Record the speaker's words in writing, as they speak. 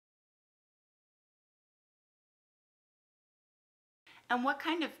And what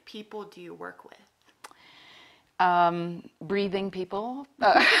kind of people do you work with? Breathing people.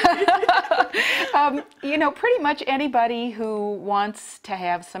 Pretty much anybody who wants to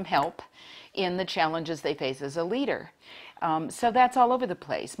have some help in the challenges they face as a leader. So that's all over the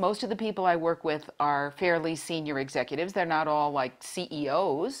place. Most of the people I work with are fairly senior executives. They're not all like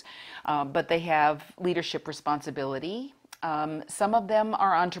CEOs, but they have leadership responsibility. Some of them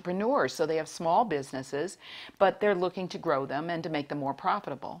are entrepreneurs, so they have small businesses, but they're looking to grow them and to make them more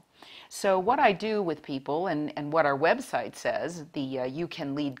profitable. So what I do with people and what our website says, the You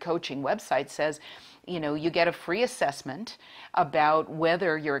Can Lead Coaching website says, you get a free assessment about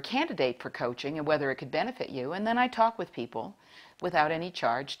whether you're a candidate for coaching and whether it could benefit you. And then I talk with people without any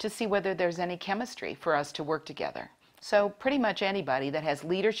charge to see whether there's any chemistry for us to work together. So pretty much anybody that has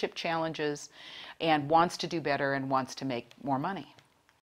leadership challenges and wants to do better and wants to make more money.